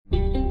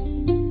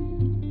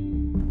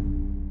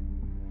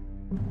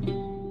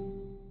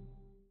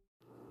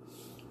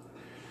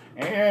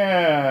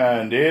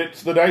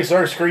It's the Dice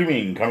Are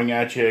Screaming, coming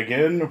at you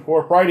again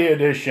for Friday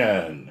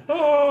edition.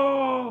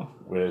 Oh,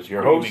 with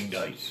your host, Screaming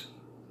Dice.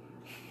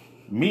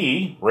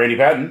 Me, Randy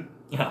Patton.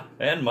 Yeah,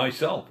 and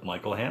myself,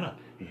 Michael Hanna.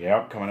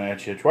 Yep, coming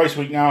at you twice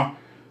a week now.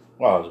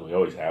 Well, as we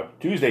always have,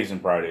 Tuesdays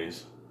and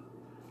Fridays.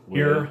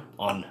 Here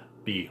on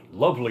the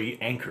lovely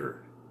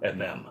Anchor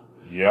FM.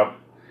 Yep.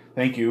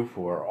 Thank you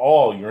for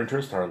all your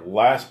interest. Our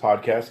last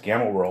podcast,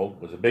 Gamma World,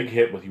 was a big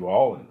hit with you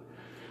all. And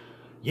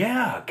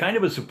yeah, kind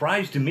of a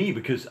surprise to me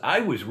because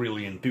I was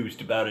really enthused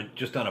about it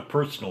just on a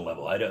personal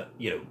level.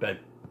 But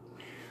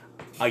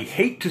I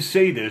hate to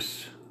say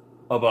this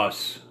of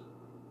us,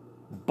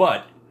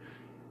 but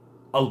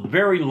a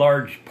very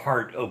large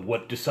part of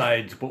what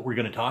decides what we're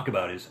going to talk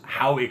about is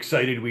how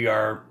excited we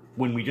are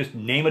when we just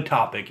name a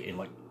topic and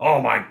like,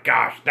 oh my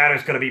gosh, that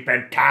is going to be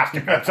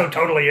fantastic. I'm so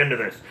totally into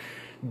this.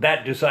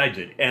 That decides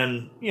it.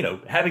 And,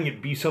 having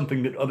it be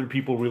something that other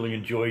people really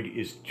enjoyed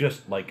is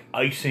just like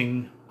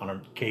icing on a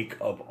cake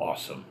of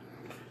awesome.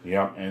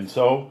 Yeah, and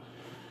so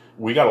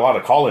we got a lot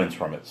of call-ins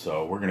from it,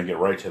 so we're going to get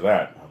right to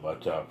that.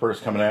 But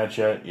first coming at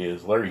you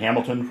is Larry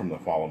Hamilton from the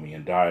Follow Me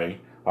and Die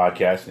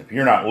podcast. And if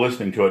you're not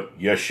listening to it,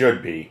 you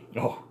should be.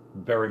 Oh,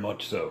 very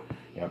much so.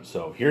 Yep,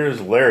 so here's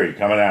Larry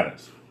coming at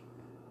us.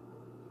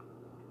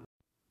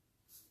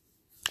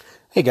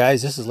 Hey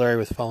guys, this is Larry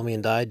with Follow Me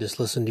and Die. Just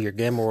listened to your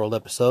Gamma World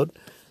episode.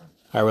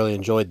 I really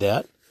enjoyed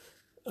that.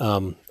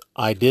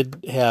 I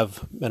did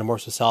have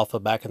Metamorphosis Alpha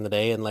back in the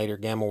day and later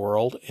Gamma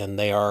World, and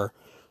they are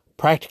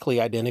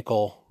practically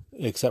identical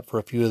except for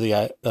a few of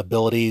the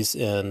abilities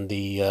and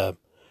the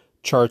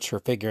charts for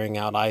figuring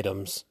out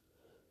items.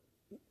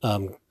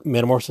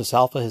 Metamorphosis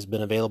Alpha has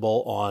been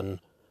available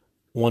on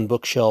One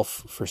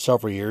Bookshelf for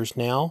several years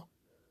now,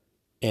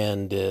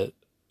 and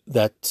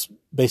that's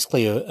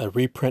basically a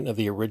reprint of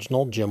the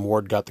original. Jim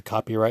Ward got the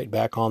copyright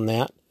back on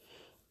that.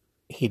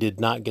 He did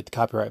not get the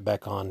copyright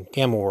back on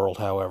Gamma World,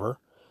 however.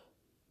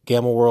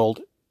 Gamma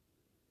World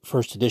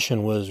first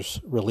edition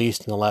was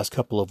released in the last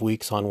couple of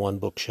weeks on One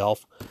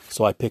Bookshelf,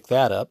 so I picked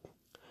that up.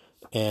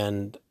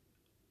 And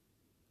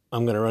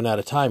I'm going to run out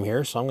of time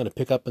here, so I'm going to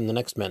pick up in the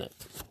next minute.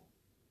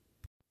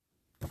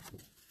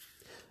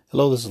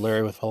 Hello, this is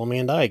Larry with Follow Me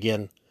and Die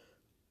again.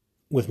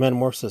 With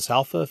Metamorphosis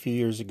Alpha, a few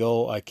years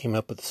ago, I came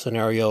up with the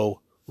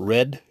scenario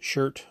Red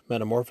Shirt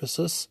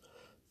Metamorphosis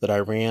that I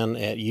ran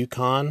at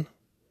UConn,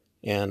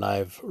 and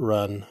I've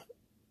run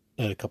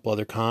at a couple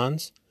other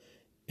cons.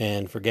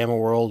 And for Gamma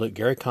World at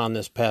GaryCon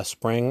this past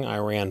spring, I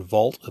ran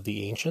Vault of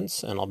the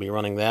Ancients, and I'll be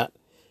running that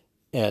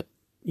at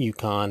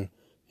UConn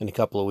in a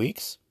couple of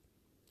weeks.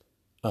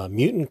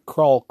 Mutant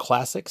Crawl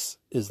Classics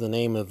is the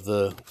name of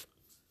the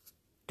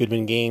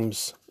Goodman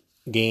Games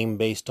game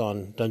based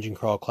on Dungeon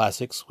Crawl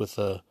Classics with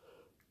a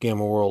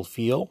Gamma World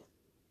feel.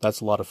 That's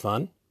a lot of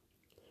fun.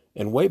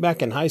 And way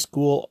back in high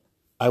school,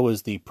 I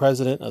was the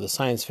president of the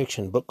Science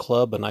Fiction Book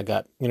Club, and I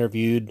got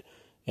interviewed,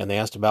 and they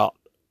asked about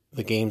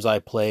the games I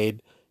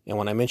played. And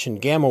when I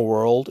mentioned Gamma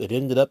World, it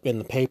ended up in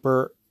the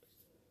paper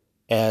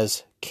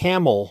as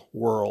Camel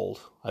World.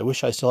 I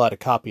wish I still had a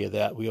copy of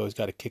that. We always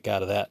got a kick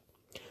out of that.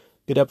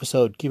 Good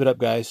episode. Keep it up,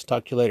 guys.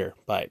 Talk to you later.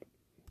 Bye.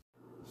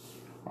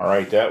 All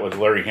right, that was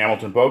Larry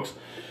Hamilton, folks.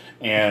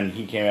 And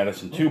he came at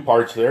us in two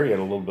parts there. He had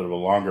a little bit of a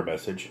longer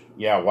message.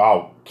 Yeah,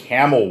 wow.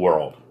 Camel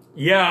World.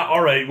 Yeah,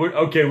 all right. We're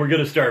going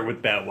to start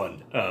with that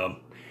one.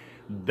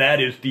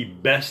 That is the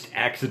best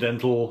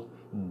accidental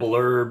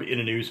blurb in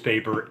a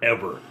newspaper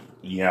ever.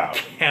 Yeah.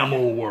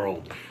 Camel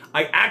World.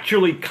 I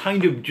actually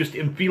kind of just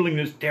am feeling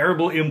this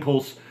terrible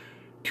impulse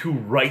to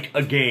write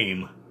a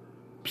game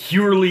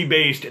purely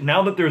based,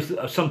 now that there's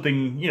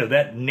something,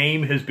 that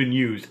name has been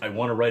used, I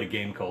want to write a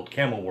game called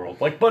Camel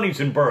World, like Bunnies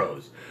and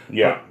Burrows.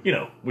 Yeah.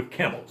 But, with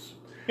camels.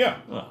 Yeah.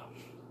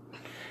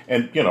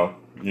 And,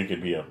 you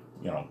could be a,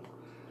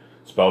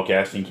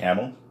 spellcasting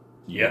camel.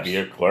 You could be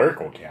a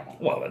clerical camel.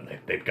 Well, and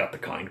they've got the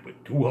kind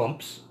with 2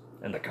 humps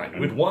and the kind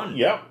with 1.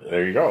 Yep,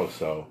 there you go.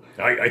 So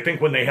I think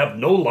when they have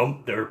no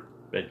lump, they're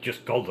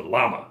just called a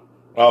llama.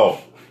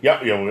 Oh, yeah,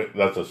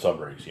 that's a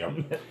subrace,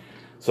 yep.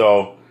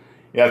 So,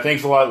 yeah,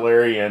 thanks a lot,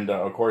 Larry, and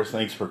of course,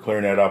 thanks for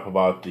clearing that up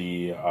about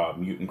the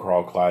Mutant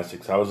Crawl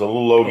Classics. I was a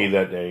little logy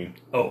that day.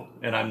 Oh,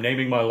 and I'm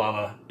naming my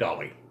llama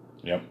Dolly.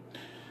 Yep.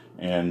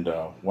 And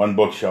One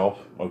Bookshelf,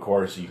 of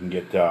course, you can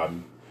get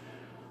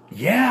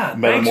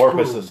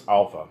Metamorphosis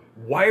Alpha.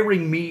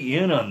 Wiring me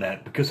in on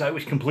that, because I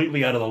was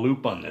completely out of the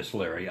loop on this,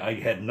 Larry. I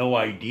had no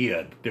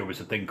idea there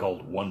was a thing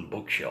called One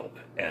Bookshelf,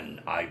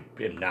 and I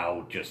am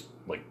now just,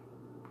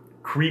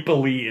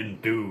 creepily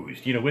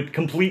enthused,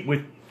 complete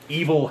with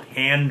evil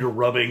hand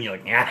rubbing. You're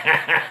like,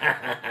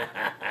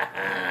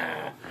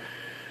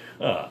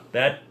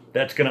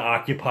 that's going to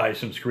occupy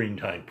some screen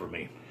time for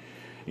me.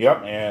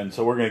 Yep, and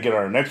so we're going to get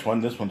our next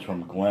one. This one's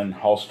from Glenn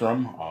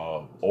Hallstrom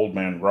of Old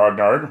Man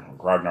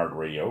Grognard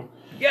Radio.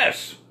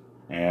 Yes.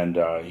 And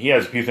he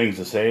has a few things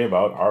to say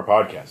about our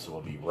podcast, so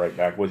we'll be right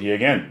back with you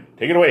again.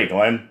 Take it away,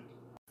 Glenn.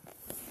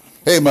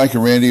 Hey, Mike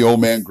and Randy, Old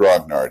Man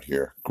Grognard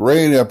here.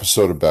 Great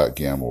episode about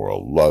Gamma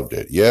World. Loved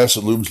it. Yes,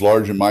 it looms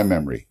large in my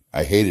memory.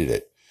 I hated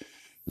it.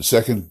 The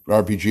second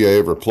RPG I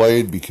ever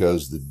played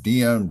because the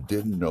DM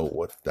didn't know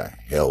what the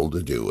hell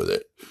to do with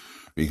it.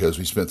 Because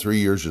we spent 3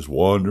 years just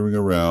wandering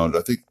around.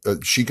 I think I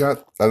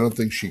don't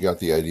think she got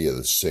the idea of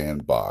the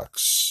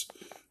sandbox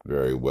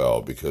very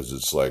well, because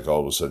it's like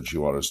all of a sudden she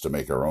wanted us to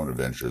make our own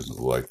adventures. And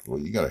like, well,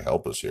 you got to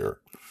help us here.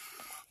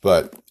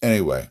 But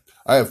anyway,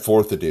 I have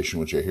 4th edition,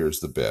 which I hear is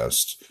the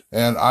best.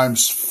 And I'm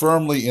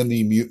firmly in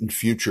the Mutant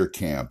Future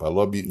camp. I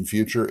love Mutant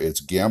Future. It's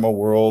Gamma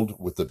World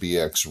with the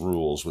BX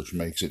rules, which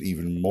makes it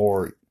even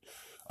more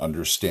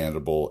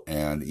understandable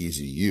and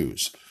easy to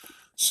use.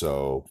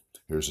 So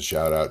here's a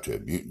shout out to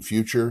Mutant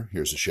Future.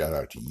 Here's a shout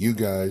out to you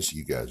guys.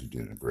 You guys are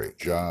doing a great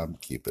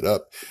job. Keep it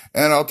up.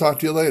 And I'll talk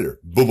to you later.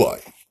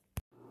 Bye-bye.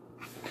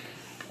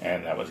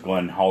 And that was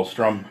Glenn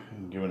Hallstrom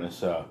giving us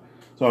some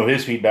of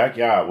his feedback.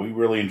 Yeah, we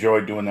really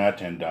enjoyed doing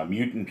that. And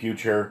Mutant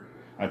Future,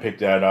 I picked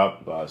that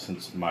up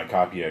since my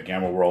copy of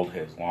Gamma World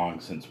has long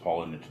since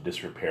fallen into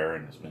disrepair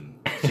and has been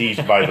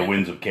seized by the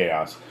winds of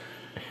chaos.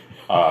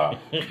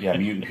 Yeah,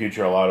 Mutant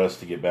Future allowed us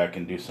to get back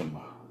and do some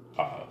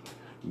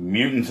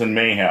mutants and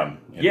mayhem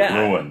in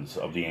the ruins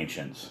of the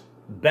ancients.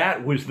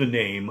 That was the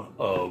name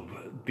of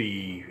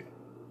the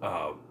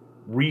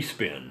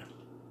respin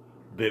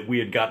that we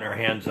had gotten our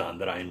hands on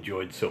that I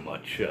enjoyed so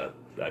much.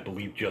 I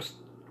believe just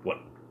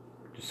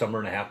a summer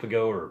and a half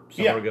ago or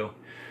summer ago.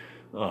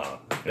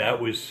 That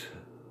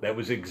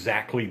was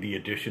exactly the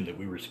edition that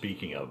we were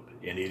speaking of,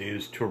 and it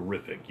is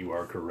terrific. You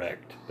are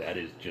correct. That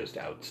is just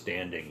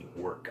outstanding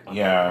work.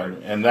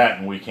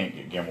 And we can't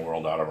get Gamma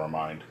World out of our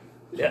mind.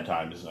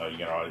 Sometimes,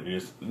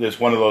 it's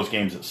one of those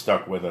games that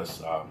stuck with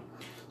us.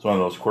 It's one of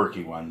those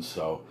quirky ones.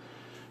 So,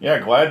 yeah,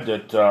 glad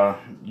that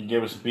you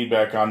gave us some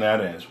feedback on that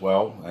as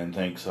well. And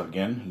thanks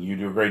again. You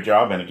do a great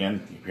job. And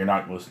again, if you're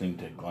not listening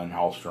to Glenn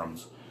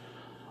Hallstrom's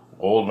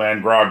Old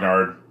Man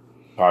Grognard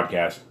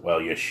podcast, well,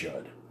 you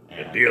should.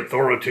 And the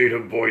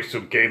authoritative voice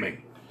of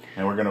gaming.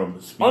 And we're going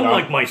to speak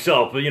unlike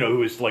myself,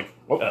 who is like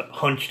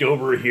hunched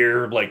over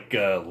here like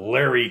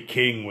Larry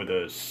King with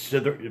a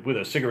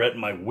cigarette in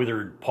my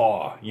withered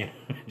paw.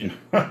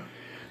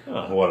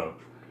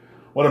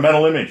 What a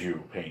mental image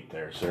you paint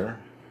there, sir.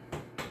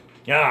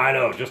 Yeah, I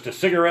know. Just a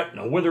cigarette and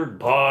a withered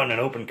paw and an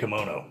open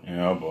kimono.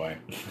 Oh, boy.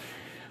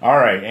 All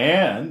right,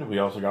 and we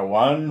also got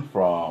one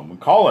from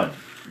Colin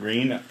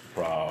Green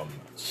from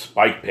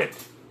Spike Pit.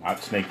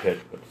 Not Snake Pit,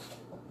 but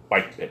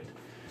Spike Pit.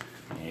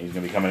 And he's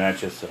going to be coming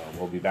at you, so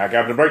we'll be back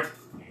after the break.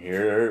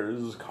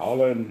 Here's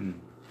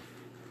Colin.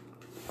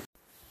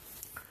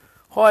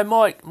 Hi,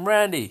 Mike and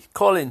Randy.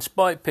 Colin,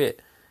 Spike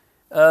Pit.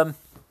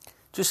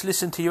 Just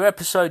listened to your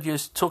episode. You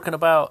was talking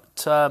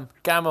about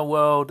Gamma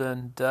World,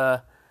 and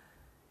I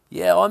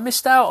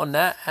missed out on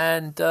that.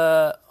 And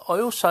I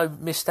also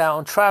missed out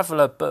on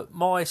Traveller, but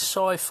my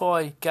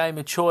sci-fi game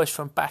of choice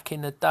from back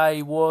in the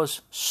day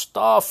was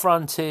Star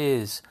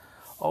Frontiers.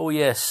 Oh,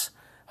 yes.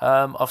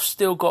 I've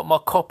still got my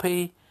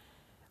copy.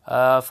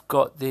 I've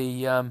got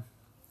the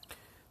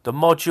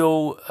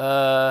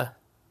module,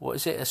 what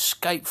is it,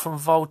 Escape from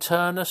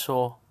Volturnus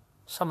or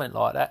something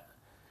like that.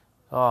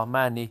 Oh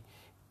man,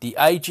 the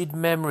aged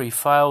memory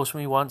fails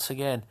me once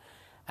again.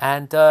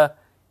 And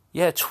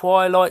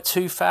Twilight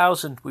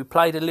 2000, we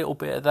played a little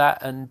bit of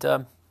that, and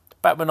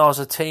back when I was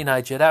a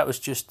teenager, that was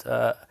just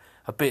a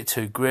bit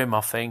too grim,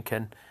 I think,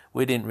 and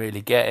we didn't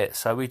really get it,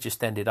 so we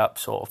just ended up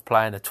sort of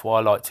playing a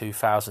Twilight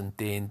 2000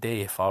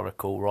 D&D, if I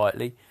recall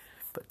rightly.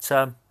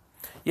 But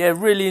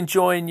really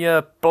enjoying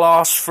your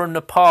blasts from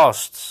the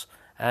pasts,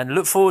 and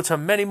look forward to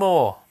many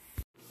more.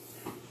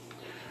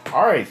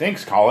 All right,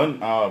 thanks, Colin.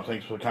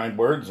 Thanks for the kind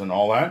words and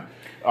all that.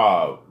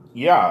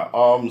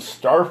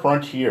 Star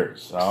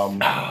Frontiers.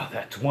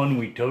 That's one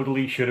we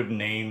totally should have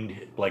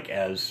named, like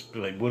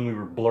when we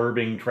were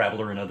blurbing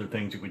Traveller and other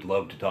things that we'd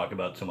love to talk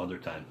about some other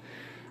time.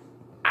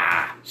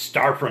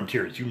 Star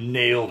Frontiers, you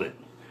nailed it.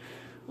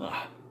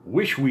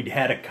 Wish we'd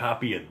had a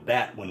copy of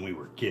that when we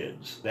were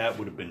kids. That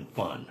would have been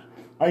fun.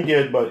 I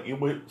did, but it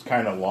was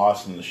kind of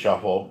lost in the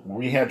shuffle.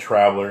 We had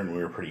Traveller, and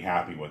we were pretty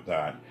happy with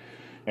that.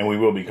 And we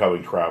will be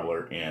covering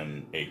Traveller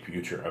in a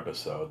future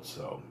episode,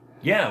 so...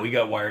 Yeah, we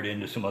got wired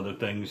into some other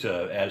things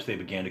as they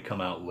began to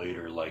come out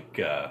later, like,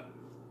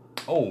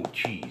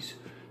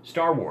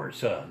 Star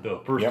Wars,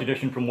 the first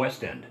edition from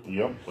West End.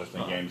 Yep, West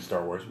End Games,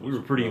 Star Wars. We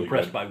were pretty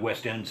impressed by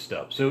West End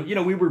stuff. So,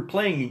 we were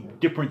playing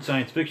different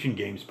science fiction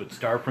games, but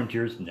Star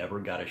Frontiers never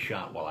got a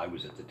shot while I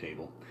was at the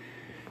table.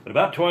 But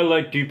about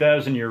Twilight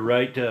 2000, you're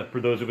right, for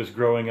those of us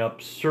growing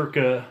up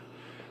circa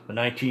the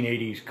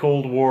 1980s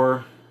Cold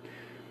War.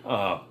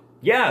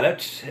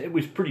 It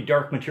was pretty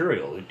dark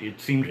material. It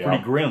seemed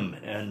pretty grim.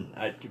 And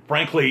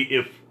frankly,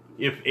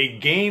 if a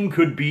game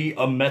could be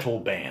a metal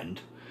band,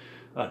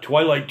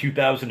 Twilight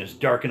 2000 is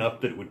dark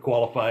enough that it would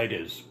qualify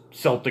as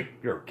Celtic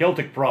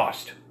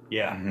Frost.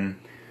 Yeah. Mm-hmm.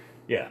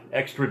 Yeah,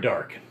 extra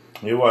dark.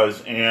 It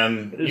was,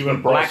 and it is even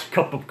the black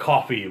cup of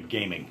coffee of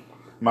gaming.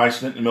 My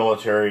stint in the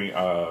military,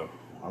 I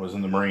was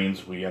in the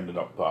Marines. We ended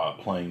up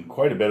playing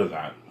quite a bit of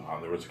that.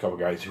 There was a couple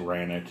guys who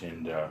ran it,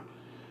 and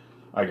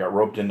I got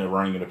roped into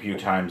running it a few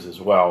times as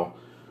well.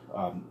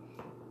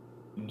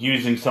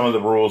 using some of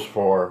the rules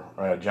for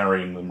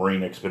generating the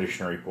Marine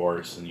Expeditionary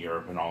Force in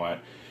Europe and all that,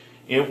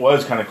 it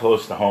was kind of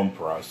close to home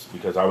for us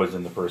because I was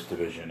in the first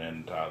division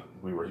and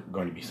we were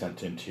going to be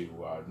sent into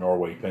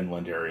Norway,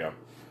 Finland area.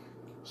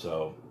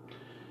 So,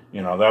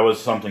 that was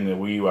something that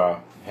we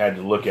had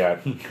to look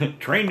at.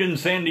 Trained in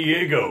San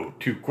Diego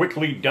to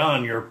quickly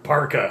don your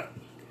parka.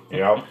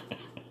 Yep.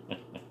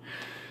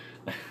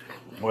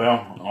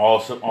 Well,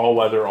 all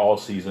weather, all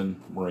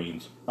season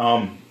Marines.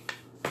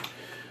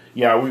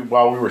 Yeah,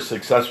 while we were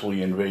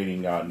successfully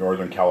invading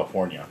Northern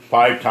California,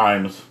 5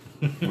 times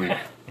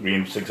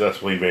we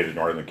successfully invaded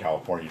Northern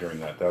California during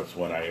that. That's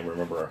when I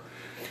remember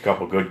a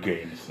couple good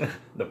games.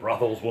 The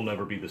brothels will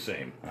never be the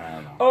same. I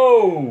don't know.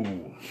 Oh!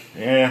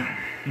 Yeah.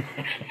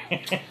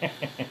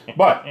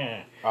 But,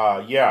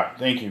 yeah,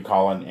 thank you,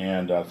 Colin,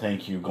 and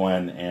thank you,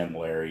 Glenn and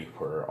Larry,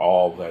 for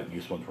all that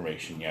useful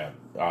information. Yeah,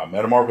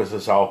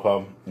 Metamorphosis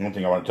Alpha, one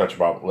thing I want to touch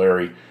about,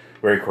 Larry,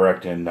 very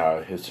correct in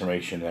his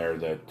summation there,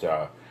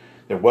 that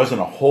there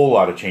wasn't a whole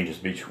lot of changes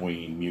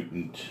between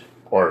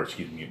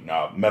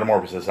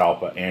Metamorphosis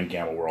Alpha and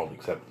Gamma World,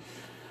 except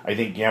I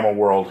think Gamma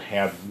World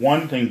had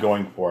one thing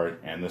going for it,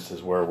 and this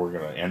is where we're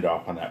going to end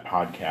off on that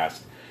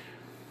podcast,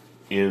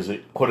 is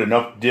it put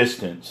enough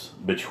distance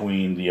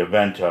between the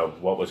event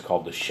of what was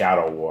called the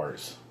Shadow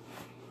Wars,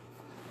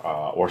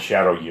 or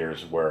Shadow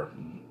Years, where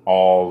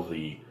all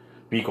the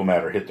fecal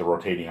matter hit the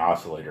rotating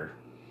oscillator.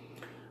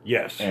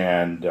 Yes.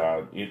 And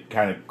it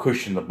kind of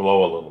cushioned the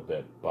blow a little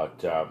bit,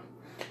 but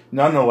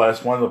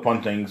nonetheless, one of the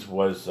fun things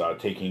was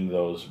taking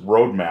those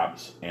road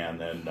maps and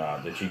then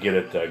that you get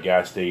at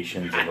gas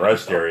stations and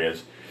rest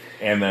areas,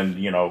 and then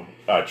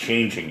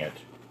changing it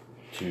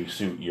to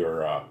suit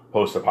your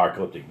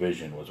post-apocalyptic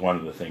vision was one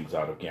of the things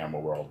out of Gamma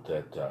World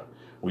that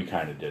we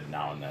kind of did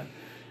now and then.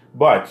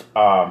 But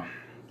that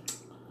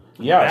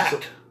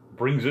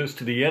brings us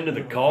to the end of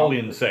the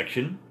call-in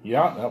section.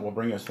 Yeah, that will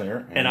bring us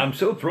there. And I'm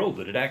so thrilled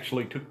that it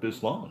actually took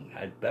this long.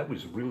 That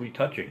was really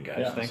touching, guys.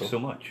 Yeah, Thanks so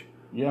much.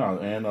 Yeah,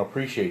 and I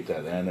appreciate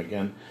that. And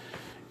again,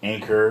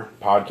 Anchor,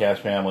 podcast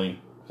family,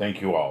 thank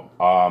you all.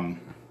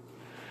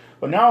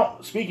 But now,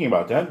 speaking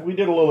about that, we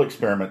did a little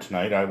experiment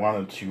tonight. I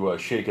wanted to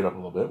shake it up a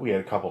little bit. We had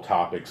a couple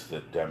topics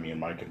that me and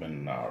Mike have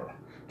been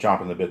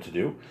chomping the bit to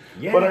do.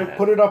 Yeah. But I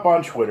put it up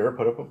on Twitter,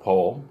 put up a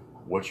poll,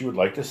 what you would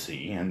like to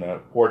see, and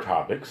 4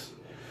 topics.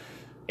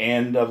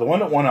 And the one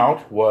that won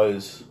out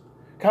was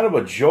kind of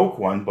a joke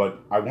one, but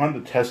I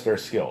wanted to test our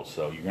skills,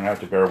 so you're going to have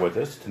to bear with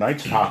us.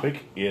 Tonight's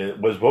topic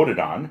was voted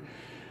on.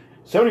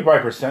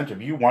 75%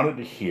 of you wanted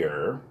to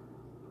hear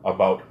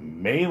about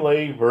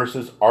melee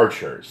versus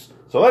archers.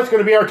 So that's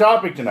going to be our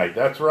topic tonight.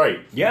 That's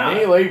right. Yeah.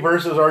 Melee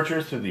versus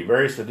archers through the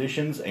various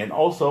editions, and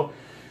also...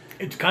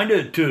 It's kind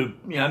of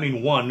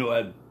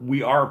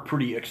we are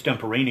pretty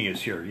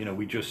extemporaneous here.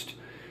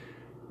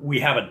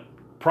 We have a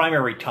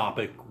primary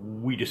topic,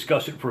 we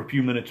discuss it for a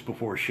few minutes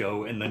before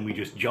show, and then we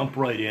just jump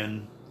right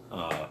in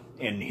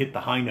and hit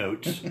the high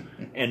notes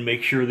and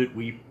make sure that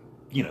we,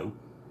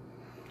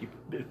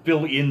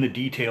 fill in the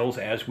details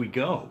as we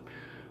go.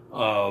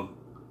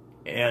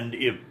 And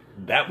if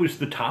that was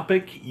the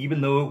topic,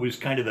 even though it was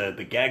kind of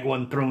the gag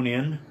one thrown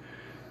in,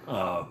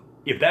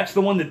 if that's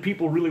the one that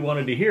people really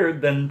wanted to hear,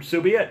 then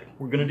so be it.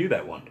 We're going to do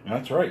that one.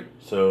 That's right.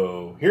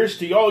 So here's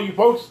to all you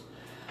folks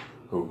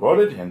who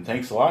voted, and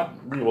thanks a lot.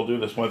 We will do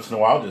this once in a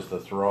while just to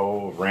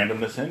throw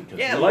randomness in.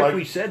 Yeah, like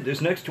we said,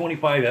 this next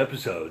 25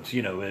 episodes,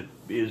 it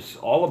is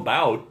all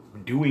about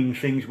doing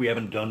things we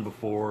haven't done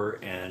before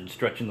and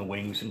stretching the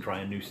wings and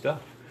trying new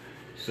stuff.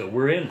 So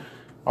we're in.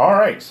 All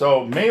right,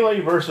 so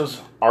melee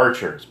versus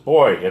archers.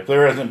 Boy, if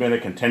there hasn't been a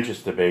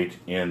contentious debate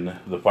in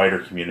the fighter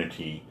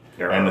community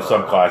and the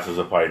subclasses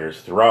of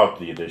fighters throughout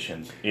the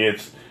editions,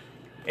 it's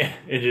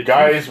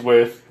guys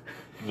with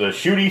the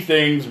shooty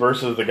things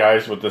versus the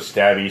guys with the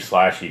stabby,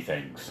 slashy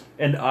things.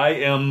 And I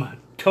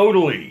am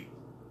totally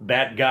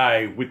that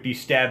guy with the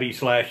stabby,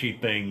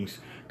 slashy things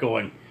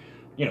going,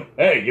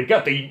 hey, you've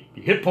got the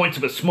hit points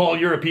of a small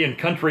European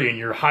country and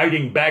you're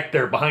hiding back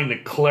there behind the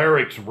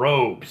cleric's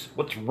robes.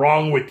 What's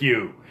wrong with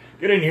you?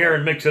 Get in here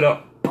and mix it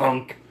up,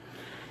 punk.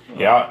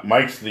 Yeah,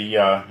 Mike's he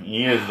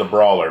is the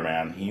brawler,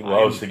 man. He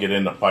loves to get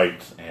into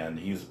fights, and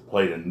he's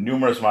played a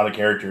numerous amount of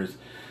characters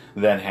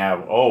that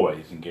have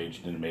always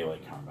engaged in melee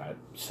combat.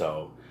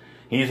 So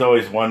he's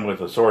always one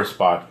with a sore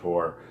spot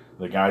for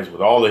the guys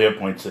with all the hit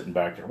points sitting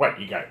back there. What,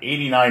 you got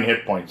 89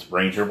 hit points,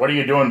 Ranger. What are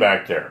you doing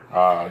back there?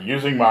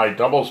 Using my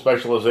double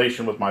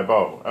specialization with my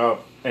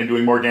bow and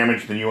doing more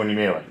damage than you in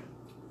melee.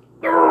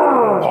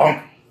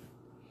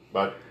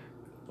 But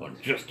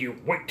just you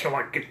wait till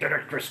I get that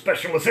extra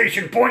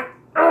specialization point.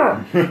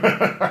 And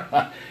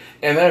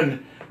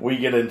then we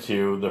get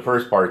into the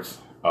first parts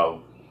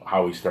of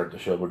how we start the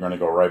show. We're going to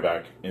go right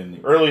back in the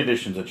early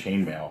editions of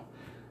Chainmail.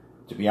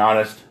 To be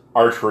honest,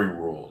 archery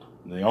ruled.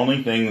 The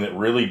only thing that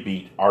really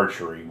beat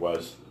archery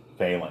was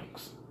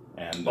phalanx.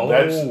 And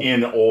that's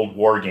in old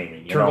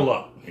wargaming. Turtle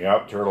up.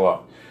 Yep, turtle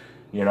up.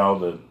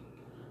 The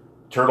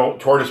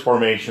tortoise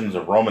formations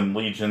of Roman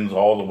legions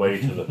all the way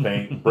to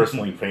the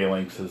bristling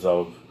phalanxes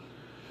of,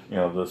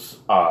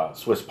 the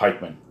Swiss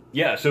pikemen.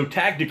 Yeah, so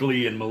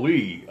tactically in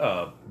Melee,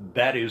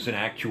 that is an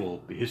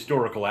actual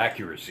historical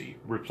accuracy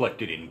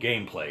reflected in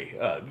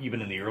gameplay,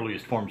 even in the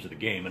earliest forms of the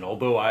game. And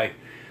although I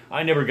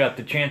never got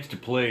the chance to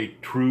play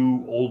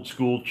true old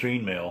school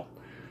chainmail,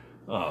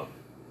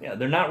 yeah,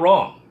 they're not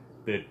wrong.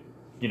 That,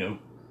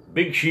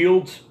 big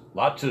shields,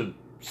 lots of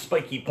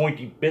spiky,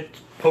 pointy bits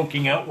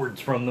poking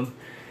outwards from them,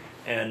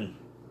 and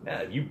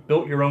you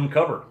built your own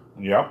cover.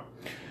 Yep.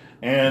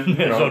 And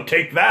so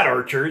take that,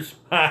 archers!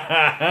 Ha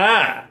ha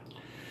ha!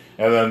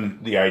 And then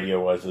the idea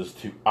is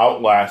to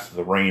outlast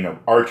the rain of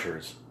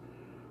archers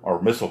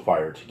or missile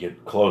fire to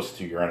get close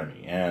to your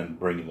enemy and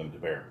bringing them to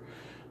bear.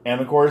 And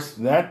of course,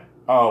 that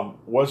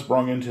was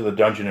brought into the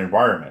dungeon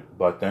environment,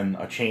 but then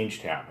a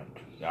change happened.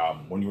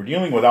 When you were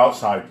dealing with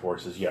outside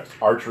forces, yes,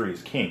 archery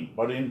is king,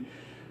 but in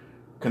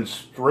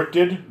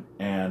constricted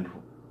and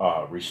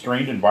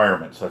restrained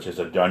environments, such as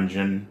a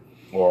dungeon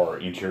or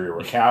interior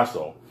of a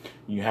castle,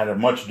 you had a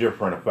much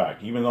different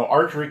effect. Even though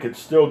archery could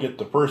still get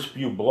the first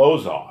few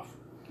blows off,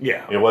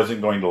 yeah, it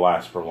wasn't going to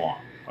last for long.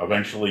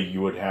 Eventually,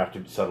 you would have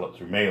to settle it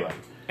through melee.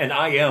 And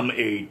I am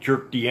a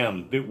jerk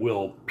DM that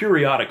will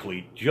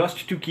periodically,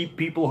 just to keep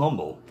people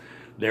humble,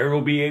 there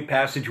will be a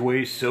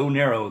passageway so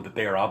narrow that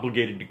they are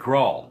obligated to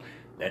crawl.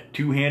 That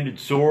two-handed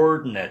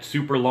sword and that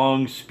super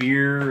long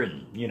spear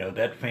and,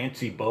 that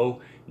fancy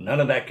bow, none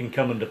of that can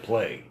come into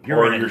play.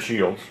 Or your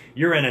shields.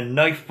 You're in a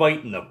knife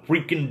fight in the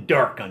freaking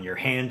dark on your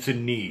hands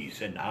and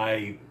knees. And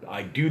I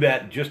do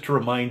that just to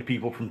remind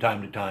people from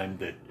time to time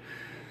that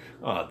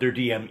their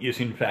DM is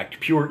in fact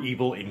pure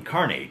evil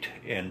incarnate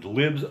and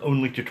lives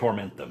only to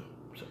torment them.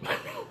 So,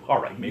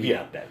 all right, maybe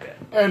not that bad.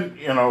 And,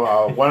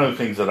 one of the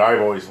things that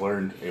I've always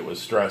learned, it was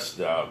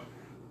stressed,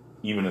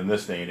 even in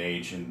this day and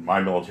age, in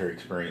my military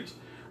experience,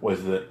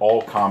 was that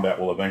all combat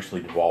will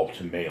eventually devolve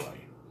to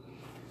melee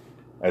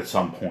at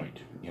some point.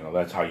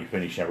 That's how you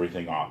finish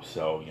everything off.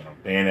 So,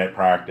 bayonet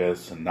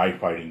practice and knife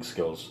fighting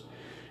skills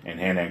and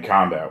hand-to-hand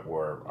combat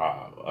were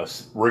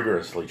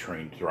rigorously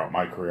trained throughout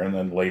my career. And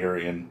then later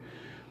in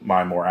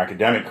my more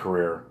academic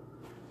career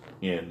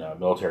in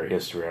military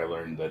history, I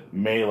learned that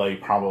melee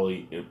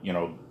probably,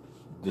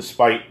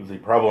 despite the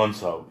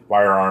prevalence of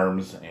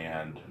firearms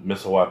and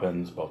missile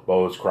weapons, both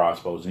bows,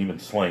 crossbows, and even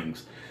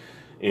slings,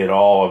 it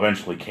all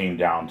eventually came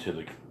down to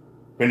the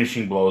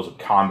finishing blows of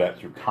combat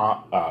through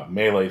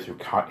melee, through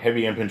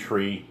heavy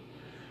infantry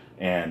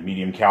and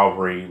medium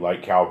cavalry,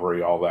 light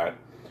cavalry, all that,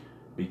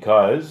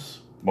 because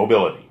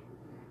mobility.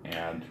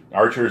 And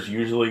archers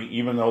usually,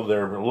 even though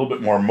they're a little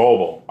bit more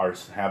mobile,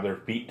 have their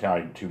feet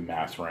tied to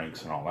mass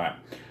ranks and all that.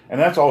 And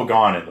that's all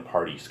gone in the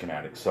party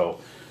schematics. So,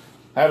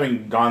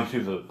 having gone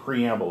through the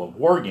preamble of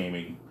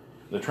wargaming,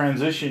 the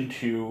transition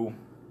to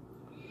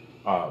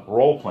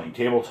role-playing,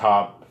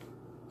 tabletop,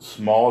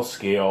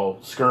 small-scale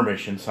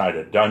skirmish inside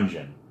a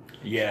dungeon.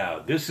 Yeah,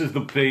 this is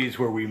the phase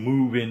where we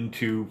move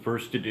into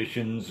first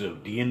editions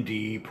of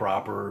D&D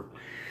proper.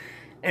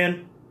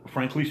 And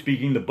frankly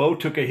speaking, the bow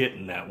took a hit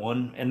in that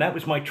one, and that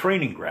was my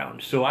training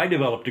ground. So I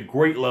developed a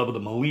great love of the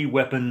melee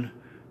weapon,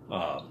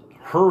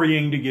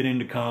 hurrying to get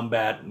into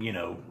combat,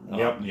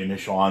 Yep, the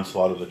initial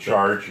onslaught of the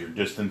charge, your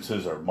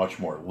distances are much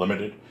more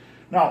limited.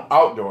 Now,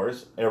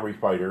 outdoors, every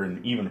fighter,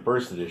 and even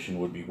first edition,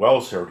 would be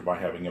well served by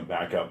having a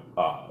backup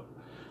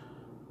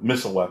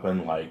missile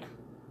weapon, like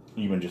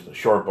even just a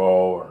short bow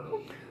or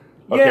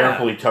a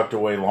carefully tucked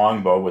away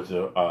longbow with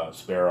a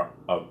spare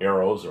of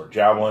arrows or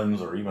javelins,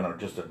 or even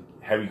just a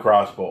heavy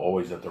crossbow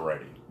always at the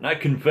ready. And I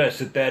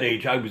confess, at that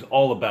age, I was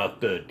all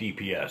about the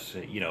DPS.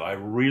 I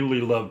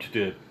really loved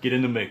to get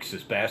in the mix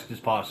as fast as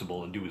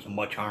possible and do as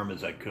much harm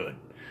as I could.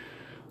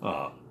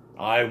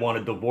 I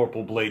wanted the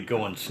Vorpal blade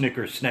going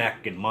snicker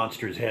snack and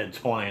monsters' heads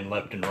flying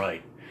left and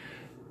right.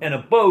 And a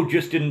bow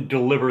just didn't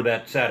deliver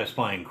that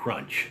satisfying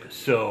crunch.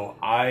 So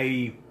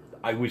I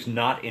was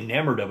not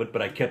enamored of it,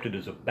 but I kept it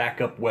as a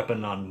backup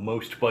weapon on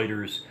most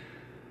fighters,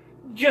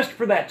 just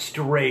for that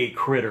stray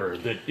critter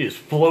that is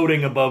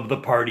floating above the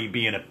party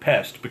being a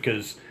pest,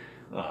 because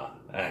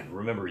I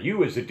remember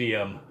you as a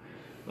DM.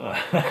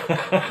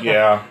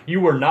 Yeah. You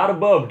were not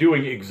above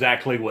doing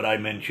exactly what I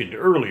mentioned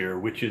earlier,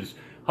 which is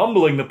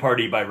humbling the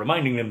party by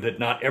reminding them that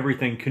not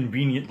everything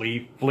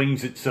conveniently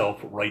flings itself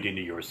right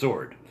into your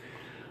sword.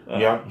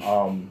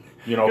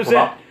 Because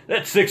that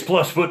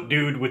 6+ foot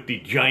dude with the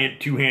giant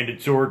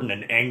two-handed sword and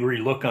an angry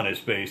look on his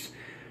face,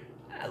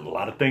 a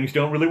lot of things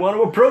don't really want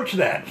to approach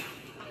that.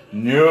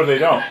 No, they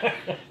don't.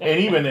 And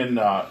even in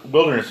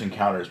wilderness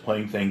encounters,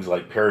 playing things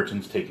like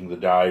Puritans taking the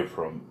dive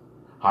from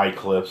high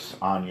cliffs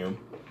on you,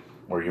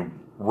 where you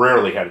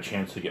rarely had a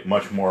chance to get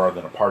much more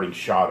than a parting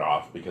shot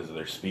off because of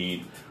their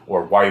speed,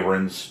 or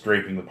wyverns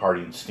strafing the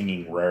party and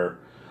stinging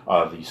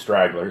the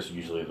stragglers,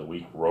 usually the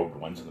weak robed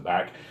ones in the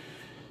back.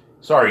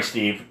 Sorry,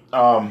 Steve.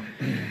 Oh,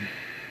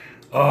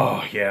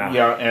 yeah.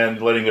 Yeah,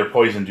 and letting their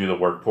poison do the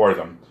work for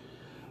them.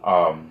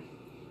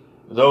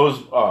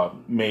 Those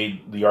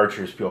made the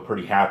archers feel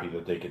pretty happy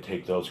that they could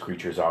take those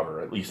creatures out,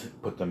 or at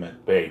least put them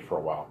at bay for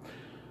a while.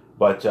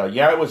 But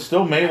it was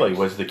still melee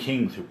was the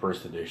king through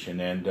first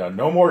edition, and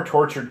no more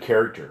tortured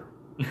character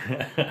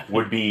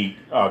would be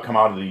come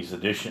out of these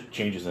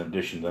changes in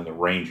addition than the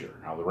Ranger.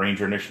 Now, the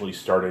Ranger initially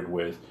started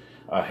with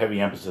a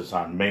heavy emphasis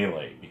on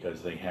melee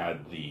because they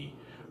had the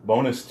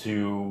bonus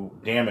to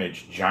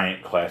damage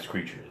giant class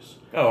creatures.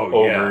 Oh,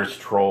 Ogres,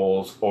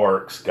 trolls,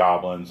 orcs,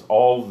 goblins,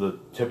 all the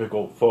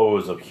typical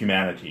foes of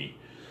humanity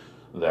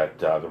that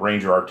the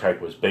Ranger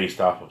archetype was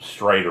based off of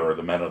Strider or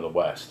the Men of the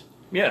West.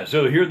 Yeah,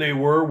 so here they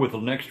were with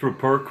an extra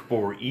perk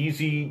for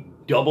easy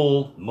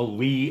double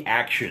melee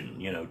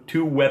action.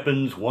 2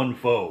 weapons, 1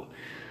 foe.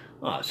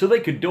 So they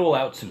could dole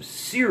out some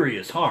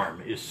serious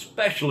harm,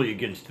 especially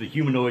against the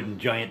humanoid and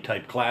giant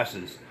type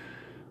classes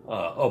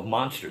of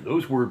monster.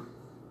 Those were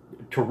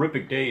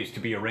terrific days to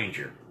be a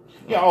Ranger.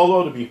 Yeah,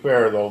 although to be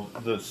fair, though,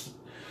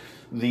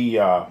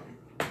 the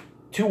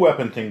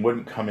 2-weapon thing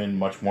wouldn't come in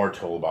much more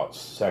till about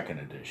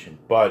 2nd edition.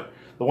 But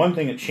the one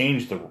thing that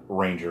changed the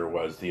Ranger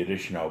was the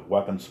addition of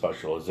weapon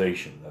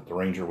specialization. That the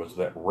Ranger was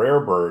that rare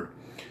bird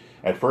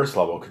at 1st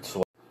level could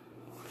select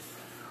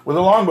with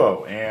a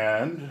longbow,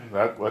 and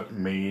that's what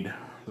made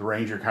the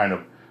Ranger kind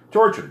of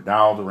tortured.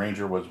 Now the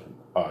Ranger was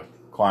a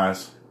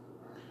class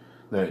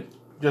that,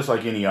 just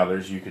like any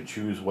others, you could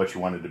choose what you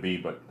wanted to be,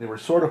 but they were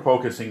sort of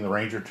focusing the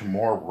Ranger to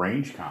more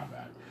range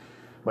combat,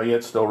 but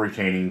yet still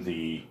retaining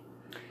the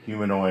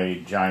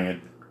humanoid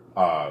giant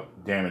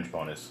damage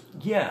bonus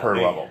per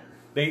level.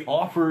 They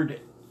offered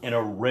an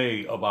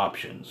array of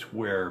options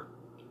where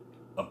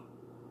a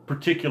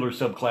particular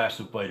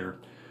subclass of fighter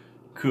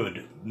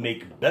could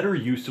make better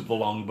use of the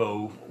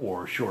longbow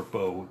or short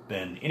bow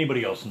than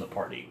anybody else in the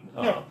party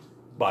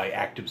by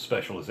active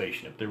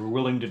specialization. If they were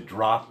willing to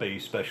drop a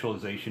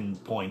specialization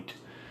point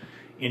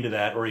into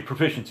that, or a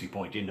proficiency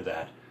point into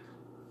that,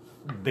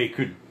 they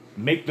could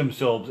make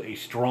themselves a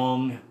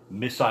strong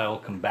missile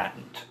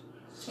combatant.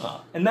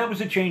 And that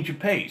was a change of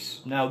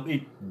pace. Now,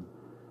 it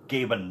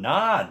gave a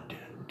nod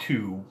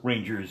to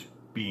Rangers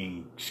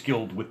being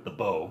skilled with the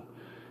bow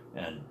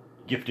and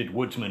gifted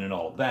woodsmen and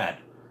all of that.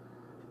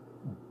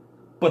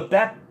 But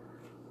that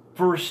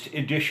 1st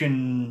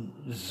edition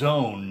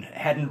zone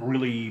hadn't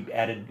really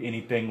added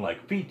anything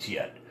like feats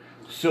yet.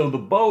 So the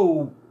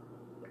bow,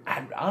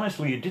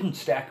 honestly, it didn't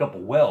stack up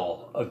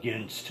well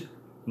against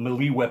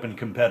melee weapon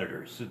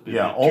competitors. The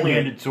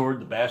two-handed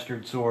sword, the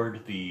bastard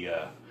sword, the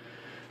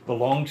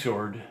long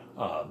sword,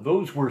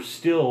 those were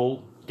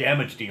still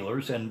damage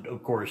dealers, and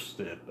of course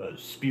the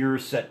spear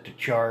set to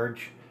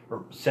charge,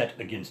 or set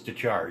against to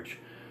charge,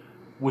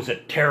 was a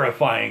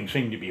terrifying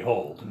thing to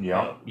behold.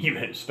 Yeah.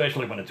 Even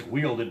especially when it's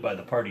wielded by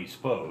the party's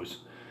foes.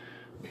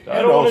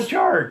 I don't want to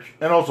charge.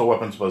 And also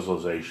weapon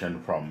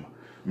specialization from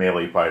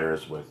melee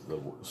fighters with the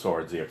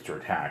swords, the extra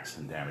attacks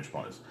and damage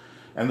bonus.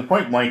 And the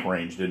point blank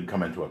range didn't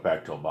come into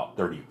effect till about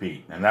 30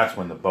 feet. And that's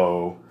when the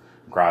bow,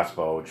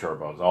 crossbow, and short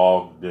bows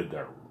all did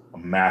their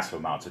massive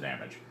amounts of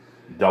damage.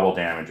 Double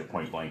damage at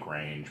point blank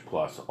range,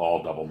 plus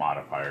all double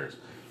modifiers.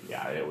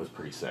 Yeah, it was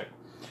pretty sick.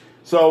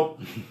 So,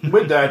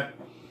 with that,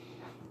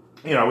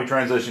 we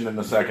transitioned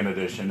into 2nd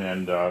edition,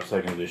 and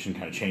 2nd edition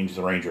kind of changed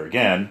the Ranger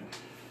again,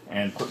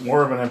 and put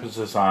more of an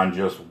emphasis on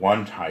just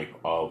one type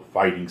of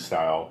fighting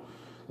style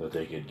that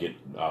they could get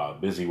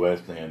busy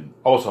with, and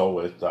also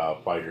with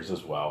fighters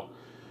as well.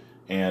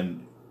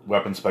 And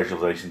weapon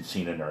specialization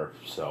seen a nerf,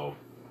 so.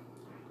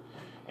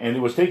 And it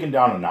was taken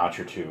down a notch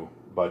or two,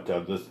 but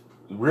the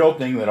real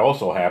thing that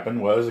also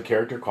happened was a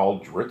character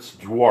called Dritz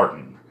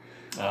Dwarden.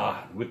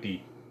 With the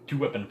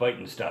 2-weapon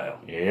fighting style.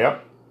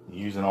 Yep.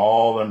 Using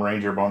all them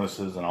Ranger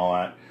bonuses and all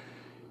that.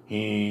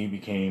 He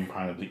became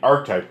kind of the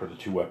archetype for the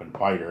 2-weapon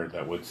fighter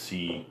that would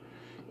see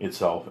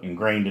itself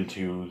ingrained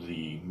into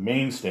the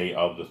mainstay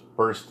of the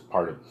first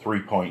part of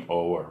 3.0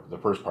 or the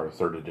first part of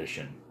 3rd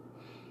edition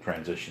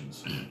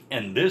transitions.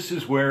 And this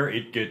is where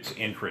it gets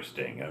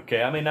interesting,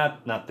 okay? I mean,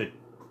 not that,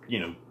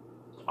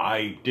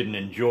 I didn't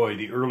enjoy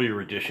the earlier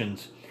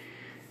editions.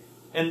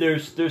 And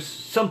there's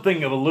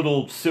something of a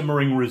little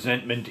simmering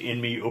resentment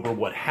in me over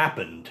what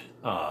happened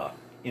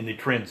in the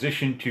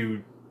transition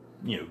to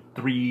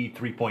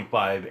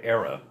 3.5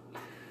 era.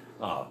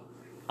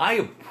 I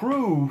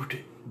approved,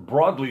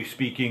 broadly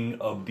speaking,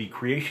 of the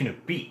creation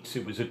of beats.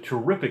 It was a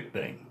terrific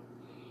thing.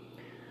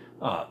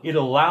 It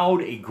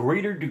allowed a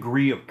greater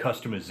degree of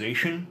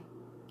customization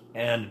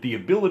and the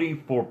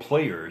ability for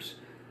players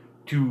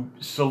to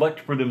select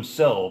for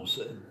themselves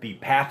the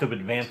path of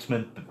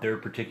advancement that their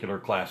particular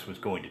class was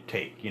going to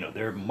take.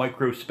 Their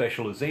micro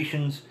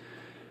specializations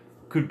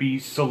could be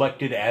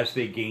selected as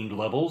they gained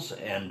levels,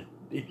 and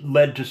it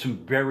led to some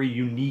very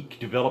unique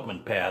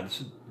development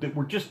paths that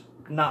were just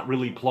not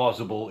really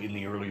plausible in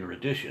the earlier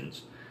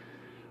editions.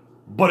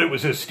 But it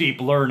was a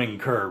steep learning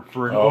curve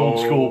for an old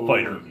school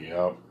fighter.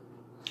 Yep.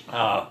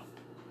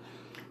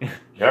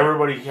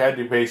 Everybody had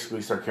to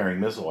basically start carrying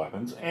missile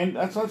weapons, and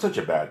that's not such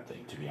a bad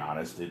thing, to be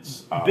honest.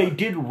 It's they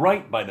did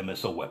right by the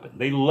missile weapon.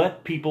 They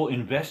let people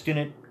invest in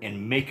it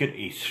and make it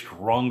a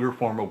stronger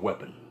form of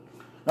weapon.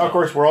 Now, of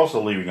course, we're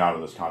also leaving out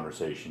of this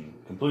conversation,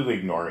 completely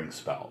ignoring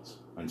spells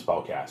and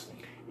spell casting.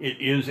 It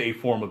is a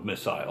form of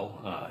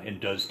missile, and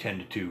does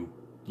tend to,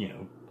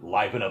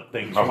 liven up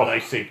things from a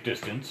nice safe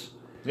distance.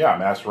 Yeah,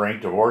 mass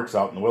ranked of orcs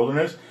out in the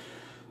wilderness.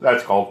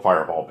 That's called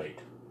fireball bait.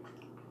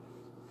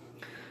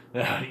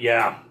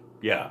 Yeah.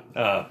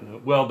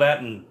 Well, that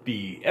and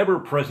the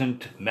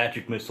ever-present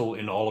magic missile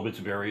in all of its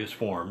various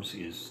forms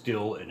is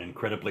still an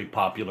incredibly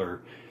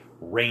popular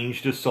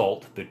ranged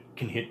assault that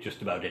can hit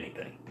just about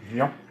anything.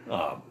 Yep.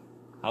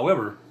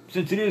 However,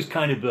 since it is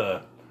kind of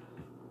a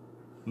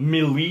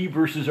melee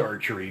versus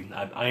archery,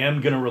 I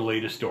am going to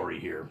relate a story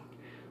here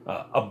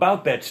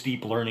about that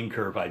steep learning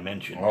curve I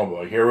mentioned. Oh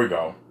boy, here we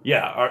go.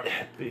 Yeah.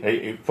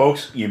 Hey,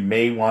 folks, you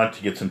may want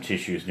to get some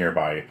tissues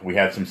nearby. If we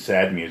had some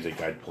sad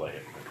music, I'd play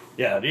it.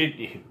 Yeah,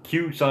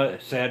 cue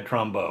sad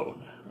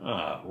trombone.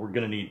 We're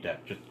going to need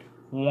that. Just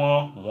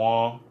wah,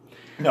 wah.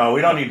 No,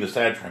 we don't need the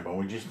sad trombone.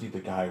 We just need the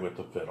guy with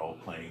the fiddle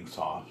playing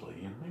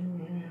softly.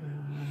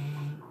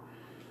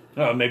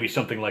 Maybe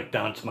something like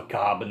Danse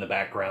Macabre in the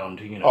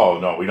background, you know. Oh,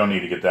 no, we don't need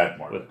to get that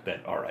more.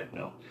 All right,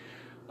 no.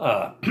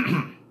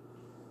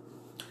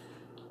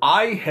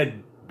 I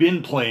had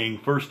been playing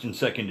 1st and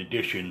 2nd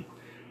edition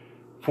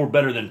for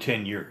better than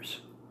 10 years.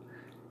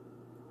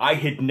 I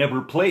had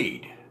never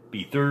played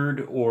the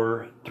 3rd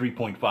or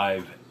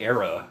 3.5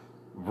 era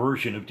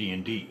version of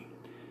D&D.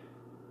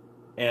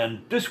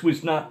 And this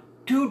was not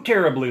too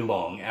terribly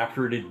long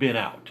after it had been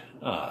out.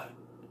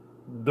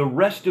 The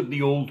rest of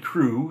the old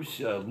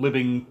crews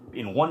living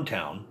in one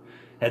town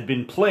had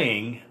been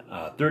playing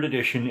 3rd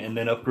edition and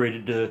then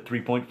upgraded to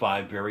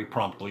 3.5 very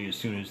promptly as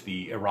soon as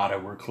the errata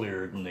were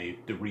cleared and the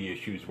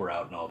reissues were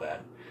out and all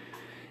that.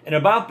 And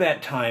about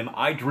that time,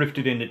 I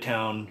drifted into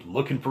town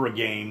looking for a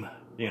game,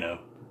 you know,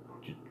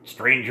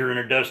 stranger in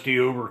a dusty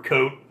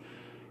overcoat,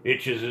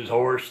 hitches his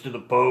horse to the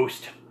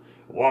post,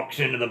 walks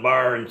into the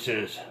bar and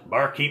says,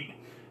 "Barkeep,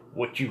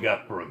 what you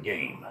got for a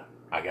game?"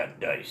 "I got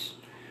dice."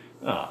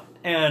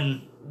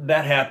 And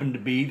that happened to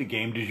be the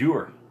game du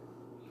jour.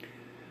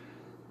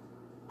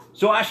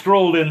 So I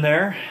strolled in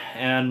there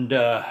and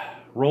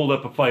rolled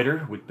up a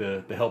fighter with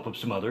the help of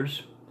some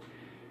others.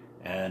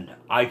 And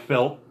I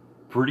felt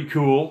pretty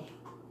cool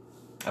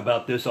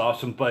about this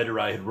awesome fighter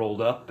I had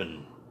rolled up.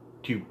 And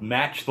to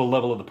match the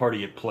level of the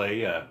party at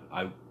play,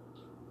 I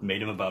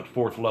made him about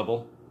 4th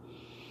level.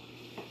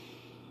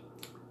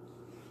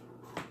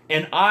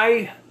 And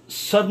I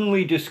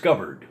suddenly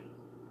discovered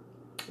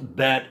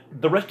that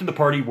the rest of the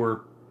party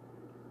were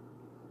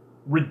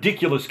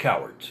ridiculous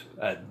cowards.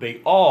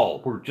 They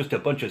all were just a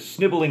bunch of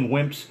sniveling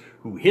wimps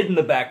who hid in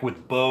the back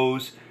with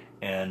bows,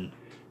 and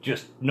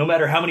just no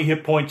matter how many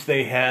hit points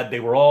they had, they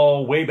were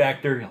all way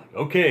back there. Like,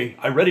 okay,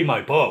 I ready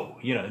my bow.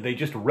 You know, they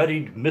just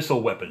readied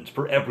missile weapons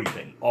for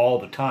everything all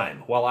the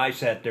time, while I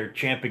sat there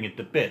champing at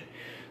the bit.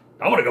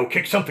 "I'm gonna go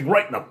kick something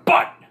right in the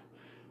butt.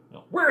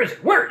 Where is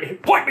it? Where?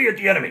 Point me at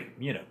the enemy."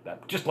 You know,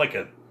 just like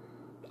a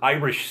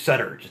Irish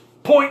setter. Just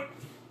point.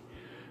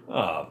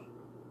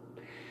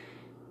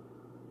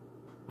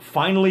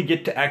 Finally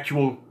get to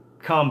actual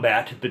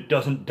combat that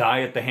doesn't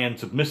die at the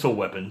hands of missile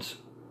weapons,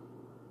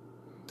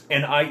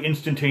 and I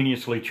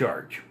instantaneously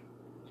charge.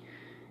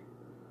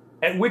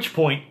 At which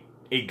point,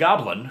 a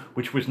goblin,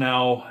 which was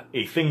now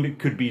a thing that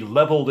could be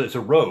leveled as a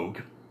rogue,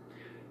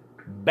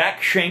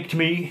 backshanked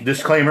me.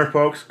 Disclaimer,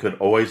 folks, could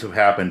always have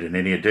happened in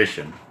any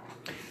edition.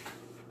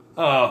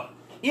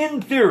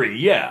 In theory,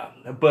 yeah,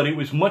 but it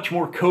was much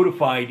more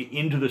codified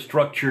into the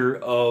structure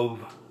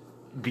of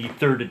the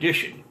 3rd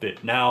edition,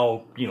 that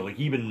now, you know, like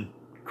even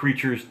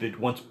creatures that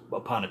once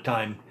upon a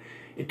time,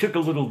 it took a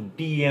little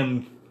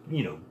DM,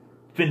 you know,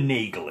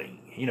 finagling.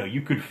 You know,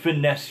 you could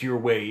finesse your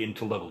way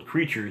into leveled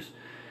creatures,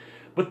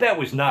 but that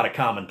was not a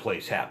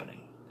commonplace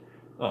happening.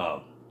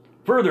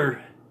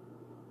 Further,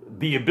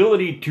 the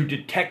ability to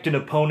detect an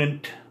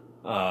opponent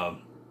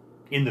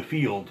in the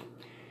field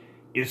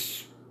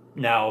is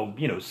now,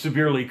 you know,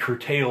 severely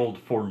curtailed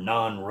for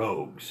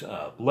non-rogues,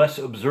 less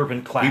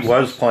observant classes. He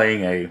was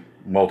playing a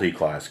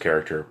multi-class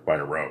character by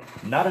a rogue.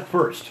 Not at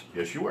first.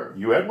 Yes, you were.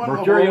 You had one.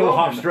 Mercurio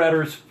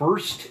Hofstadter's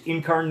first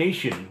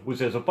incarnation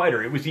was as a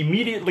fighter. It was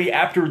immediately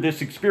after this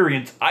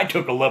experience I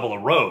took a level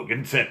of rogue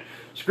and said,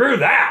 "Screw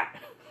that!"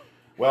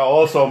 Well,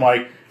 also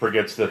Mike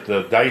forgets that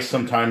the dice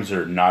sometimes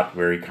are not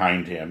very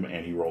kind to him,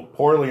 and he rolled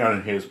poorly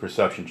on his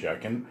perception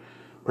check and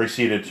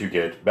proceeded to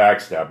get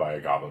backstabbed by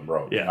a goblin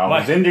rogue. Yeah, now,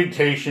 his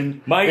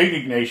indignation, my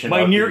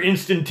near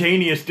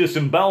instantaneous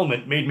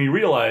disembowelment made me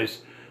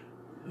realize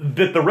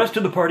that the rest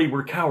of the party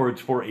were cowards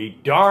for a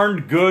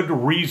darned good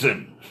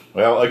reason.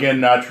 Well,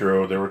 again, not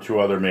true. There were 2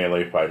 other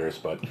melee fighters,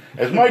 but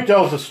as Mike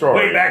tells the story...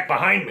 Way back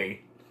behind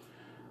me.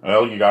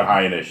 Well, you got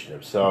high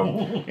initiative.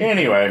 So,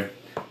 anyway,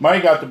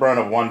 Mike got the brunt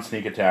of 1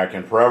 sneak attack,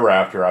 and forever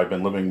after, I've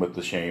been living with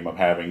the shame of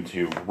having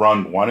to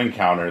run 1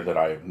 encounter that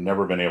I've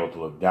never been able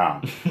to live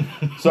down.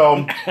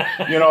 So,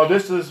 you know,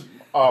 this is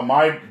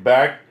my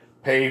back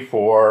pay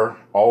for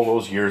all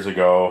those years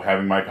ago,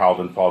 having my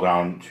paladin fall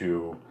down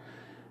to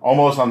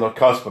almost on the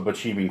cusp of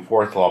achieving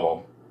 4th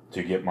level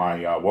to get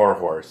my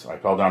warhorse. I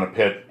fell down a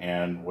pit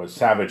and was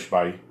savaged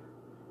by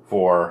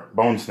 4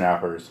 bone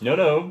snappers.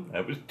 No,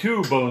 that was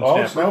 2 bone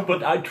snappers,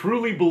 but I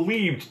truly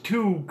believed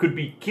 2 could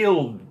be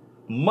killed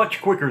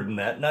much quicker than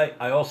that. And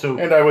I also...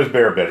 And I was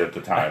bare bit at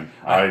the time.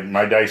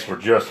 My dice were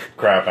just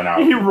crapping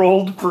out. He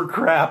rolled for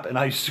crap, and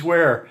I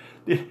swear,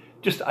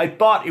 I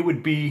thought it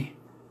would be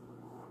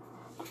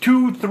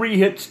 2-3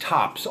 hits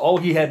tops. All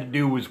he had to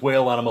do was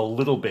wail on them a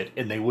little bit,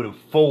 and they would have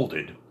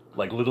folded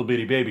like little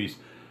bitty babies.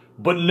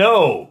 But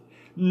no,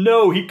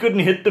 he couldn't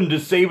hit them to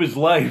save his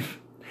life.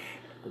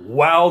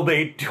 While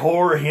they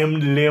tore him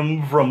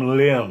limb from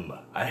limb.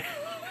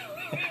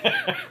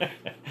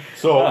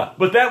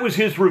 But that was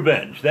his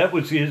revenge. That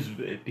was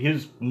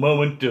his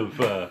moment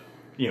of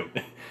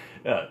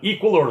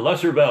equal or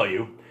lesser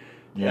value.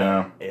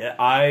 Yeah,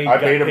 I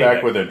paid it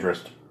back with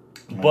interest.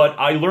 But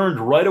I learned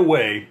right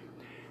away: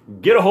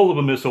 get a hold of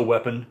a missile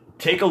weapon,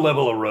 take a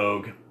level of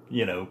rogue.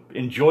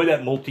 Enjoy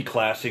that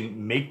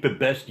multi-classing, make the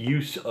best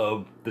use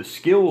of the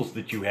skills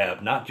that you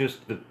have, not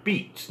just the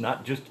feats,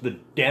 not just the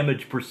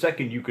damage per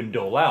second you can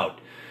dole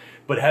out,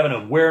 but have an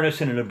awareness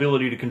and an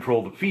ability to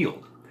control the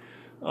field.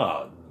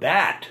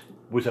 That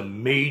was a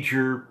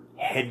major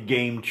head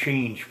game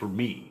change for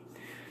me.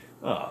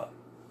 I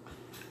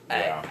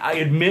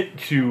admit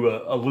to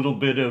a little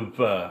bit of,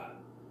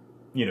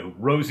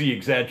 rosy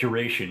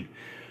exaggeration,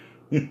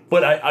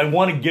 but I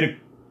want to get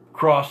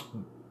across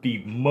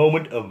the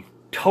moment of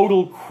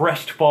total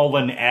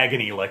crestfallen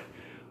agony, like,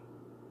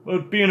 well,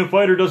 being a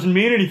fighter doesn't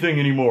mean anything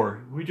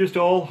anymore. We just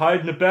all hide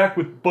in the back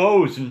with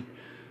bows, and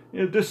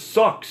this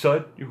sucks.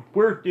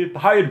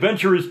 High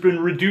adventure has been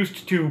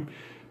reduced to,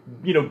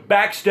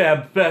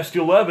 backstab fest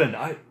 11.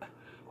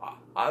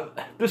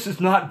 This is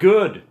not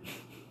good.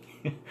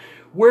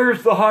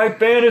 Where's the high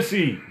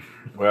fantasy?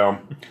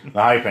 Well,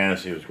 the high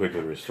fantasy was quickly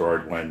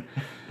restored when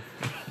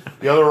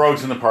the other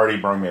rogues in the party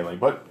brung melee,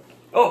 but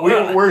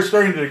we're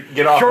starting to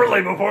get off.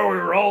 Shortly before we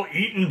were all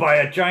eaten by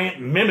a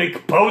giant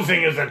mimic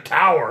posing as a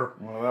tower.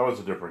 Well, that was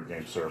a different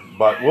game, sir.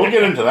 But we'll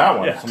get into that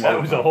one. That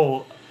was a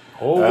whole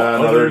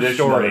another other edition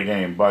story. of the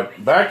game.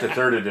 But back to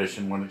 3rd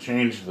edition, when it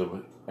changed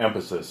the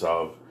emphasis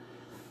of,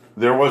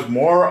 there was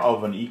more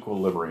of an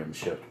equilibrium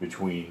shift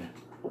between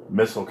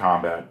missile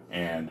combat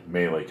and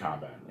melee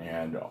combat.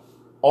 And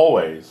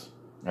always,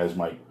 as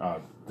Mike,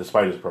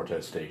 despite his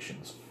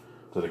protestations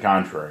to the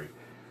contrary,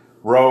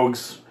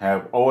 rogues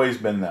have always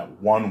been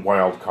that one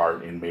wild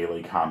card in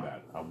melee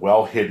combat. A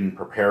well-hidden,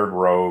 prepared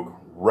rogue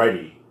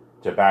ready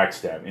to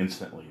backstab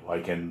instantly,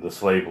 like in the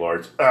Slave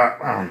Lords.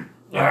 I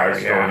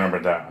still remember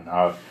that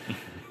one.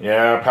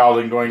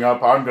 Paladin going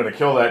up, I'm going to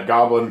kill that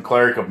goblin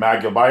cleric of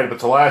Magulbite if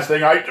it's the last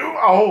thing I do.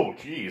 Oh,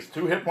 geez,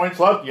 2 hit points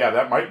left? Yeah,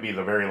 that might be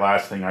the very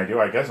last thing I do.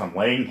 I guess I'm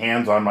laying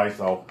hands on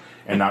myself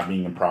and not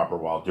being improper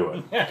while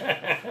doing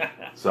it.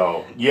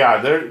 So,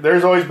 yeah,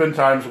 there's always been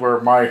times where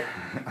my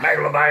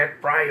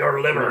Magulbite, fry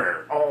your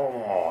liver.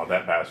 Oh,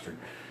 that bastard.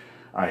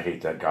 I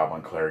hate that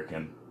goblin cleric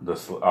in the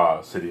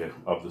city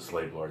of the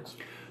Slave Lords.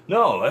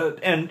 No,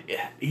 and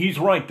he's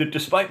right that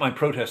despite my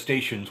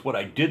protestations, what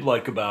I did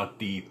like about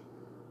the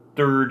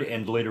 3rd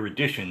and later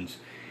editions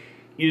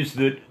is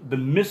that the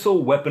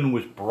missile weapon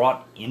was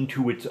brought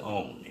into its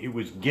own. It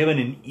was given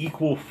an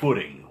equal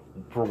footing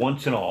for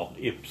once and all.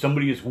 If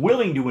somebody is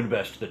willing to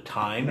invest the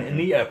time and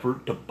the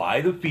effort to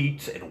buy the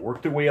feats and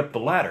work their way up the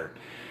ladder,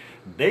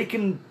 they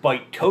can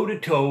fight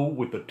toe-to-toe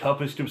with the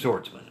toughest of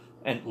swordsmen.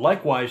 And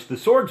likewise, the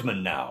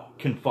swordsman now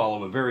can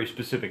follow a very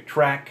specific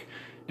track,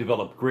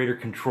 develop greater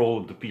control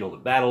of the field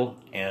of battle,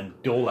 and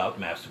dole out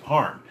massive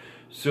harm.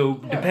 So,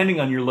 depending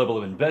on your level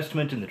of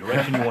investment and the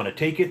direction you want to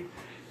take it,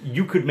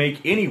 you could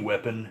make any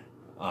weapon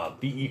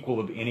the equal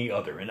of any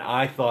other. And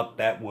I thought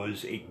that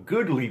was a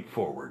good leap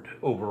forward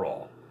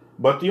overall.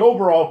 But the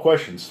overall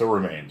question still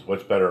remains,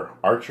 what's better,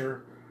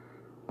 archer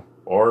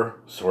or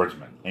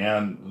swordsman?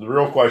 And the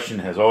real question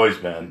has always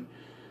been,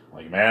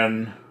 like,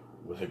 man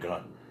with a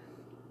gun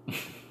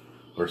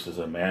versus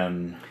a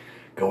man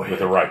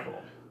with a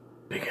rifle.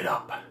 Pick it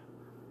up.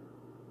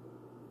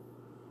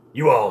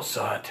 You all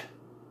saw it.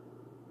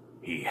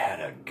 He had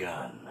a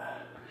gun.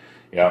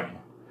 Yeah.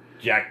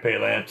 Jack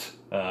Palance.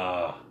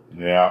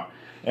 Yeah.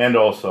 And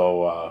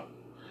also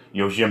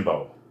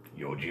Yojimbo.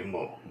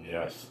 Yojimbo.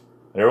 Yes.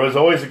 There was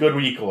always a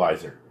good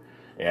equalizer.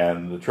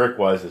 And the trick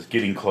is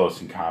getting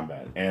close in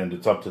combat. And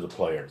it's up to the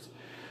players.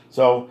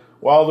 So,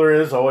 while there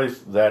is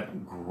always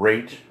that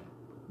great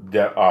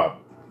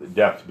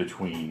depth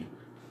between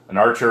an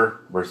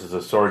archer versus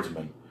a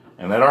swordsman,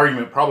 and that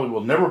argument probably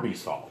will never be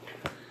solved.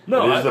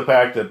 No, it is the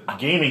fact that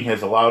gaming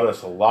has allowed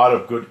us a lot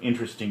of good,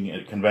 interesting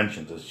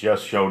conventions, as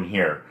just shown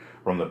here,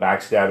 from the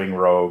backstabbing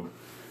rogue,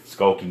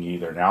 skulking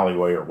either an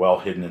alleyway or well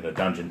hidden in a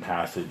dungeon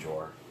passage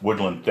or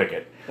woodland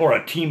thicket. Or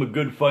a team of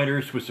good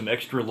fighters with some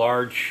extra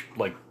large,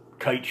 like,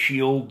 kite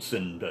shields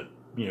and,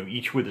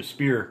 each with a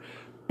spear.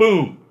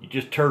 Boom! You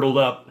just turtled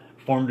up,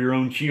 formed your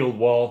own shield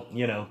wall.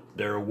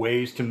 There are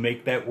ways to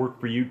make that work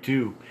for you,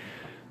 too.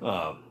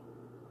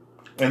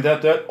 And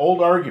that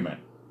old argument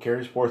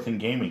carries forth in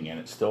gaming, and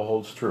it still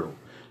holds true.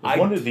 It's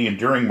one of the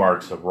enduring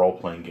marks of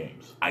role-playing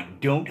games. I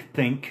don't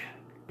think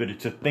that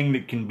it's a thing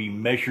that can be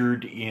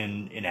measured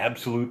in an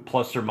absolute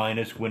plus or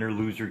minus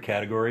winner-loser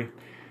category.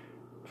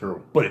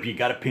 True. But if you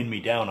got to pin me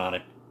down on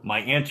it, my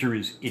answer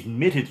is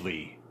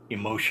admittedly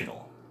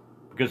emotional.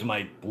 Because of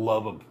my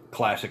love of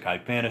classic high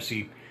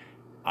fantasy,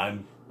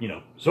 I'm,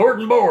 sword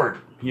and board.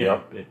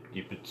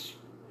 If it's...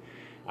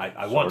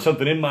 I want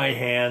something in my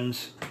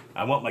hands.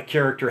 I want my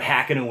character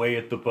hacking away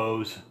at the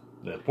foes.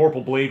 The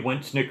Vorpal Blade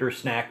went snicker,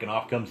 snack, and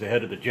off comes the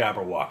head of the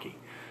Jabberwocky.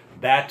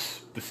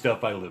 That's the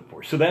stuff I live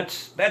for. So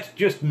that's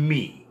just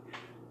me.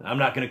 I'm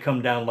not going to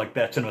come down like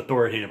that's an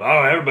authoritative,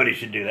 everybody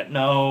should do that.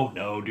 No,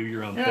 do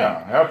your own thing.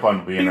 Yeah, have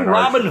fun being an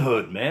Robin archer.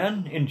 Hood,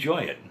 man. Enjoy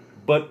it.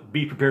 But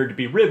be prepared to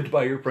be ribbed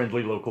by your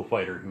friendly local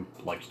fighter who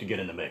likes to get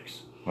in the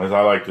mix. As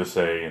I like to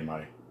say in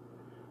my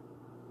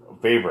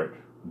favorite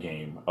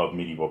game of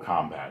medieval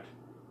combat,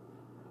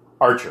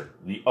 Archer,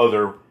 the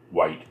other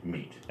white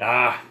meat.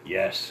 Ah,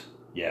 yes.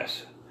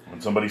 When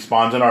somebody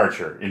spawns an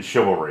archer in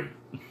chivalry,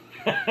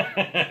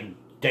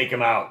 take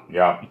him out.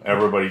 yeah,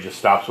 everybody just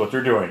stops what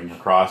they're doing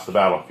across the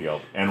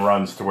battlefield and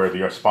runs to where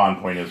the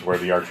spawn point is, where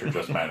the archer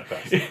just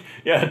manifested.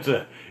 Yeah,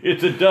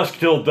 it's a dusk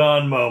till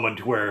dawn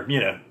moment where,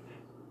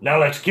 now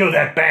let's kill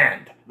that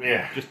band.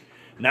 Yeah.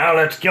 Now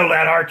let's kill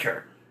that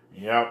archer.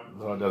 Yep,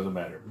 so it doesn't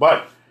matter.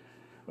 But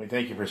we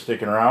thank you for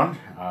sticking around,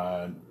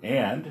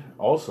 and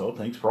also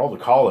thanks for all the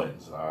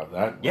call-ins.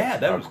 That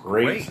was a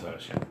great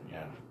session.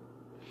 Yeah.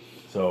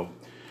 So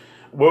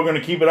we're going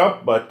to keep it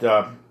up, but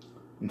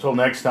until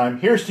next time,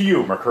 here's to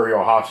you,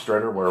 Mercurio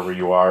Hofstadter, wherever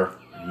you are,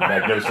 you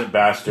magnificent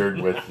bastard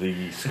with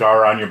the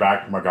scar on your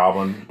back from a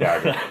goblin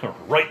dagger.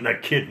 Right in the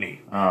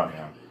kidney. Oh,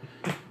 yeah.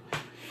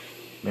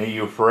 May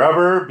you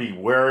forever be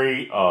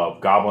wary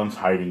of goblins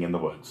hiding in the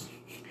woods.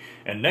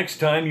 And next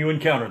time you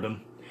encounter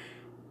them,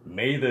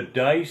 may the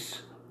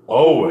dice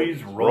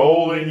Always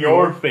roll in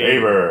your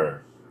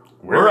favor.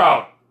 We're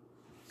out.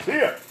 See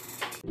ya.